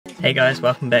Hey guys,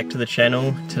 welcome back to the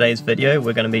channel. Today's video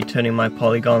we're going to be turning my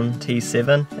Polygon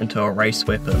T7 into a race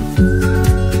weapon.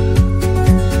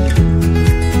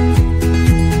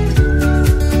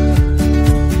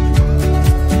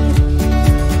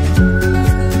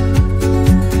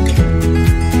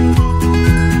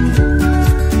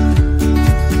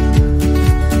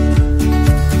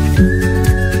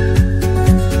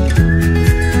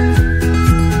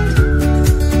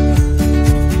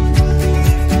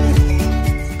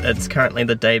 It's currently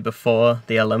the day before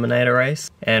the Eliminator race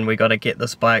and we got to get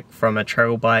this bike from a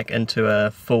trail bike into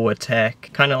a full attack,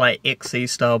 kind of like XC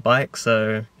style bike,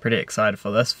 so pretty excited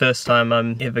for this. First time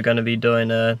I'm ever going to be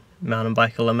doing a mountain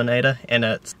bike eliminator, and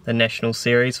it's the national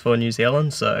series for New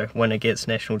Zealand, so winner gets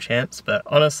national champs. But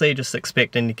honestly, just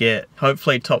expecting to get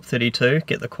hopefully top 32,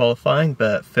 get the qualifying,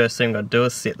 but first thing we've got to do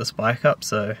is set this bike up,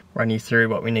 so run you through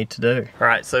what we need to do.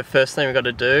 Alright, so first thing we've got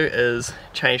to do is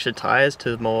change the tyres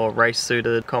to more race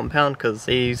suited compound, because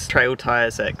these trail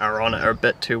tyres that are on it are a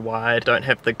bit too wide, don't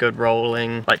have the good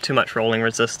rolling, like too much rolling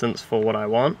resistance for what I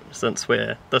want, since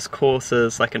this course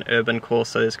is like an urban course,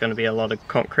 so there's going to be a lot of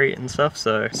concrete and stuff,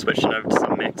 so switching over to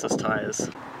some Maxxis tyres.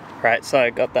 Right, so I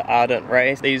got the Ardent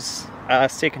Race. These are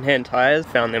second-hand tyres,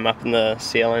 found them up in the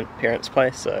CL parents'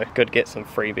 place, so good to get some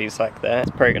freebies like that.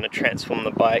 It's probably going to transform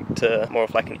the bike to more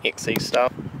of like an XC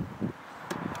style.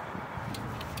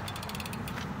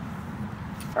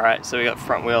 Alright, so we got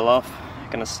front wheel off.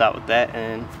 Going to start with that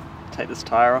and take this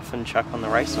tyre off and chuck on the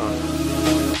race one.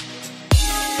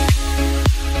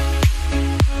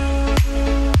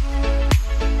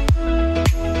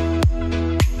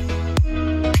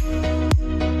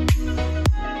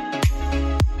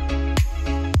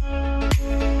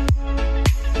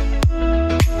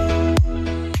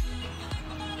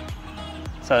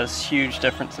 So there's a huge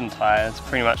difference in tyres,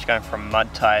 pretty much going from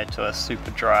mud tyre to a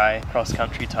super dry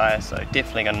cross-country tyre, so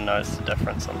definitely going to notice the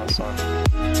difference on this one.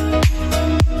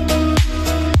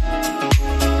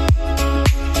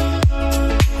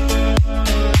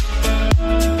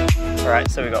 Alright,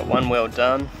 so we got one wheel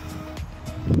done.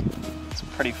 It's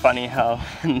pretty funny how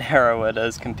narrow it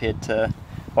is compared to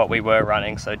what we were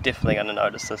running, so definitely going to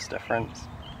notice this difference.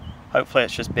 Hopefully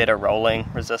it's just better rolling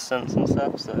resistance and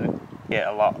stuff, so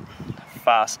yeah, a lot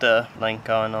faster link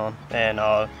going on. And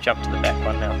I'll jump to the back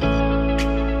one now.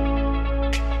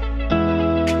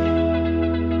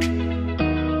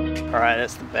 Alright,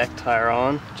 that's the back tyre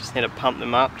on. Just need to pump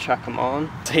them up, chuck them on.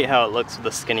 See how it looks with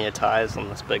the skinnier tyres on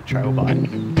this big trail bike.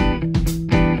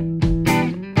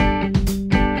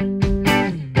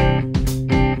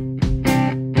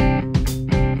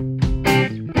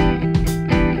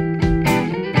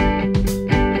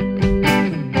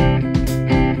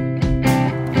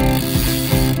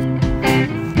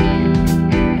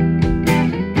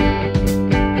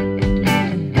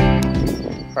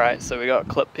 Right, so we got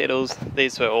clip pedals.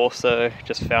 These were also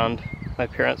just found at my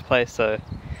parents' place, so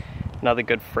another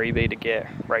good freebie to get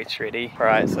race ready.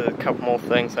 Alright, so a couple more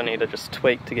things I need to just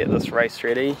tweak to get this race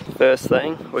ready. First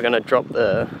thing, we're going to drop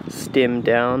the stem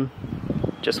down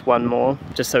just one more,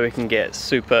 just so we can get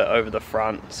super over the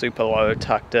front, super low,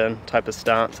 tucked in type of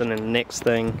stance. And then the next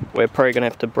thing, we're probably going to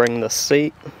have to bring the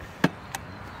seat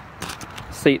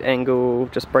angle,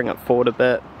 just bring it forward a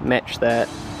bit, match that,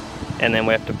 and then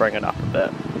we have to bring it up a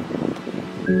bit.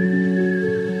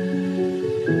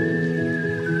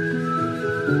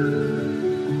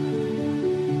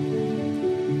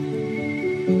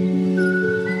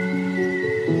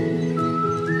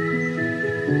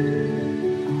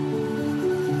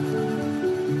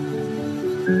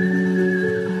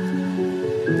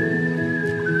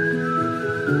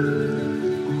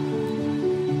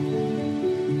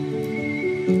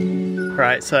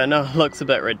 Right, so I know it looks a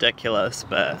bit ridiculous,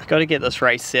 but I've got to get this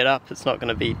race set up. It's not going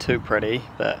to be too pretty,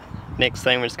 but next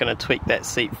thing we're just going to tweak that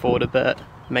seat forward a bit,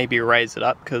 maybe raise it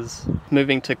up, because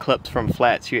moving to clips from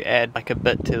flats you add like a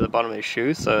bit to the bottom of your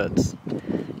shoe, so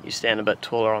you stand a bit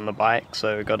taller on the bike,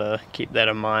 so we've got to keep that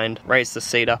in mind. Raise the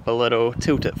seat up a little,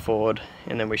 tilt it forward,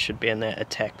 and then we should be in that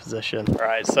attack position.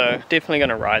 Alright, so definitely going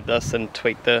to ride this and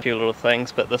tweak the few little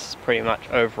things, but this is pretty much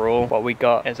overall what we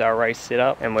got as our race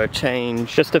setup, and we'll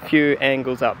change just a few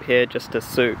angles up here just to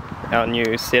suit our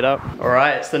new setup.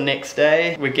 Alright, it's the next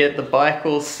day. We get the bike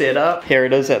all set up. Here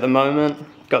it is at the moment.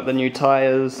 Got the new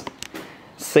tyres,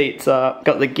 seats up,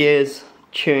 got the gears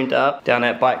tuned up down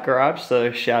at Bike Garage,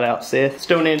 so shout out Seth.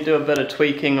 Still need to do a bit of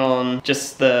tweaking on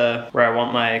just where I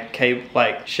want my cable,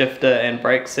 like shifter and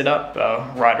brake set up.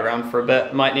 I'll ride around for a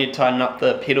bit. Might need to tighten up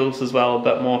the pedals as well a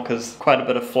bit more, because quite a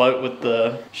bit of float with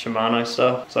the Shimano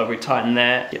stuff. So if we tighten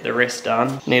that, get the rest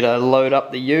done. Need to load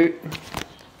up the ute,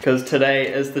 because today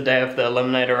is the day of the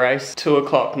Eliminator race. 2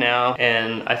 o'clock now,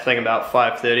 and I think about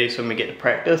 5:30 is when we get to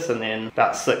practice, and then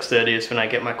about 6:30 is when I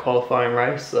get my qualifying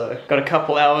race. So got a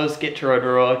couple hours, get to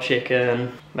Rotorua, check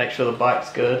in, make sure the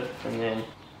bike's good, and then...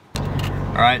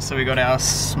 Alright, so we got our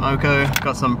smoko,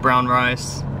 got some brown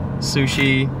rice,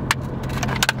 sushi,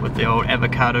 with the old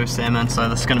avocado salmon. So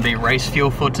this is going to be race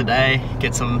fuel for today.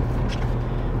 Get some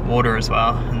water as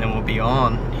well, and then we'll be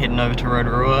on, heading over to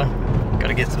Rotorua.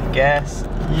 Gotta get some gas.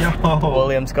 Yo!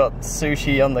 William's got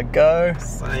sushi on the go.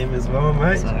 Same as well,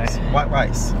 mate. So, it's white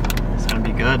rice. It's gonna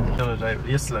be good. The other day,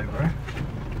 yesterday, bro.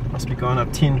 Must be going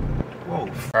up 10. Whoa.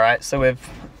 Alright, so we've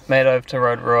made over to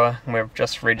Rotorua, and we've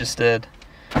just registered.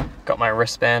 Got my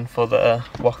wristband for the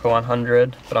Waka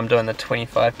 100, but I'm doing the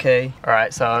 25k.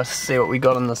 Alright, so let's see what we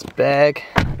got in this bag.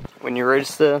 When you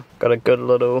register, got a good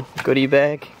little goodie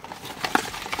bag.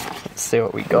 Let's see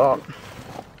what we got.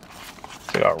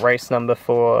 So we got race number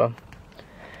for,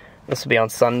 this will be on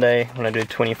Sunday when I do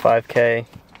 25k.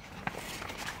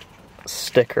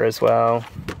 Sticker as well.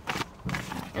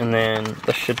 And then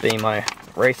this should be my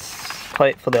race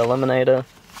plate for the Eliminator.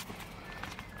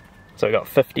 So we got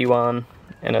 51.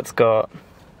 And it's got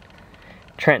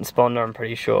transponder, I'm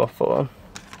pretty sure, for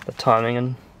the timing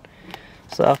and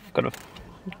stuff. Got a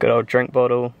good old drink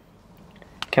bottle,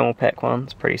 camel pack one,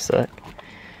 it's pretty sick.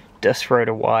 Disc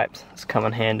rotor wipes, it's come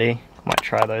in handy, might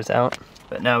try those out.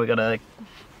 But now we gotta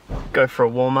go for a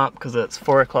warm up because it's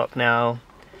 4 o'clock now.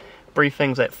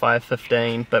 Briefing's at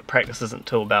 5:15, but practice isn't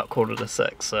till about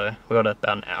 5:45, so we got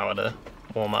about an hour to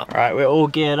warm up. Alright, we're all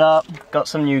geared up, got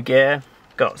some new gear,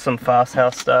 got some Fast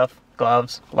House stuff.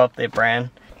 Gloves, love their brand,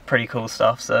 pretty cool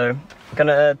stuff. So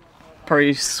gonna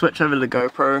probably switch over to the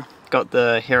GoPro, got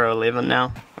the Hero 11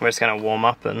 now. We're just gonna warm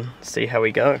up and see how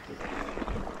we go.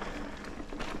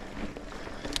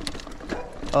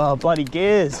 Oh, bloody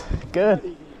gears,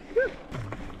 good.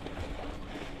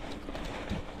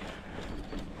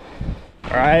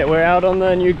 Alright, we're out on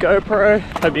the new GoPro.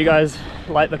 Hope you guys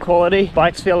like the quality.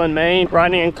 Bike's feeling mean.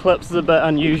 Riding in clips is a bit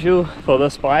unusual for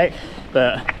this bike,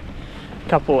 but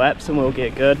couple laps and we'll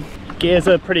get good. Gears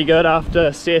are pretty good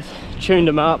after Seth tuned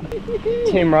them up.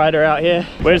 Team rider out here.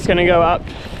 We're just gonna go up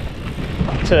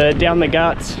to down the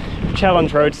guts,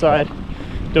 challenge roadside,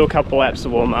 do a couple laps to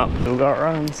warm up. We've got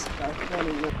runs.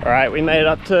 Alright, we made it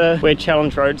up to where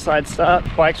challenge roadside start.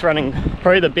 Bike's running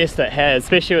probably the best it has,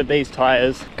 especially with these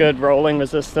tires. Good rolling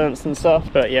resistance and stuff.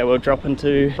 But yeah, we'll drop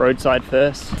into roadside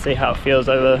first, see how it feels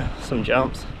over some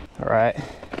jumps. Alright.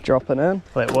 Dropping in,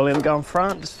 let William go in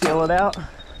front, just feel it out.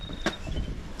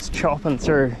 Just chopping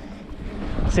through.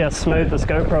 See how smooth this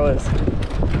GoPro is.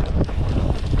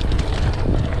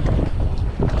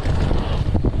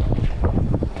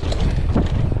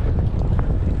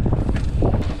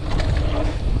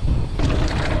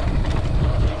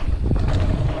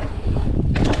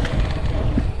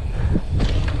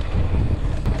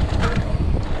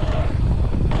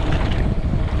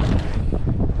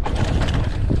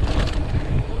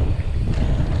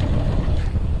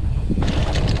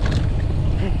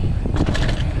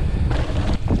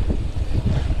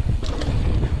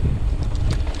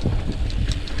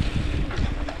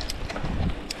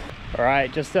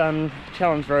 Alright, just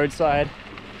challenge roadside.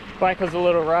 Bike was a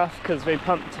little rough because we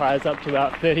pumped the tyres up to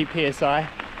about 30 psi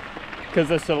because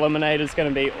this Eliminator is going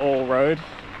to be all road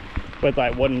with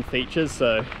like wooden features,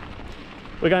 so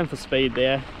we're going for speed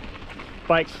there.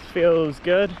 Bike feels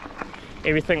good,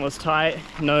 everything was tight,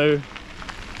 no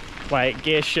like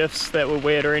gear shifts that were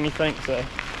weird or anything, so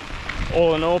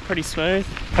all in all pretty smooth.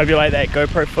 Hope you like that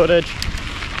GoPro footage,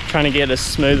 trying to get it as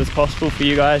smooth as possible for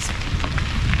you guys.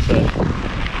 So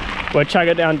we'll chug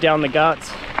it down the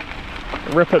guts,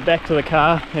 rip it back to the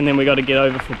car, and then we got to get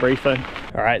over for briefing.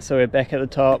 Alright, so we're back at the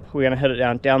top. We're going to hit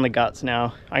it down the guts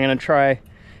now. I'm going to try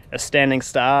a standing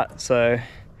start, so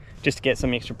just to get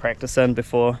some extra practice in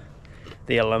before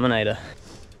the Eliminator.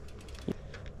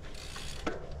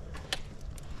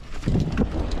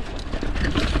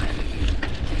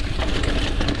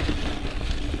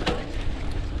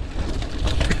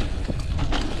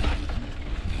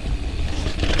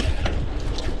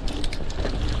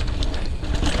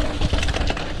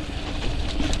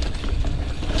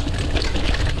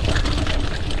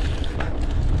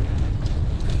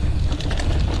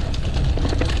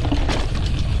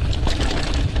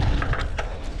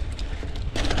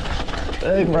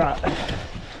 Big rut.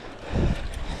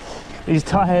 These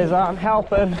tires aren't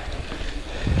helping.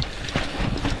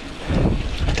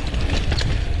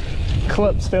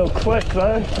 Clips feel quick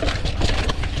though.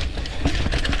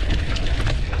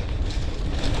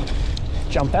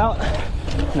 Jump out?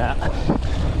 Nah.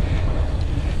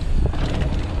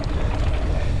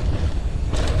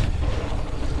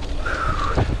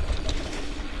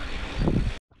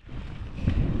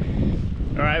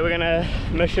 Alright, we're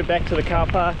gonna mission back to the car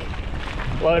park,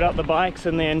 load up the bikes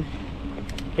and then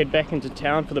head back into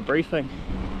town for the briefing.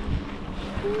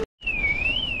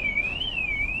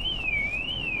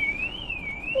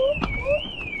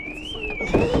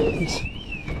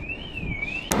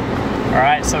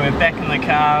 Alright, so we're back in the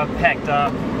car, packed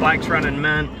up, bike's running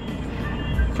mint.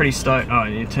 Pretty stoked. Oh,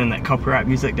 you turn that copyright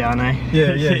music down, eh?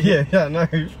 Yeah, no.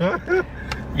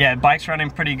 Yeah, bike's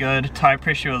running pretty good. Tire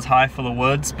pressure was high for the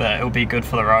woods, but it'll be good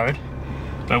for the road.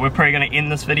 But we're probably going to end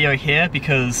this video here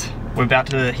because we're about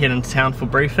to head into town for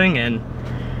briefing, and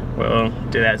we'll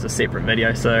do that as a separate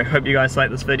video. So hope you guys like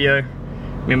this video.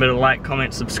 Remember to like,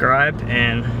 comment, subscribe,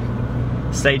 and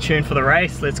stay tuned for the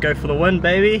race. Let's go for the win,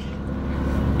 baby.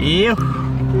 Yeah.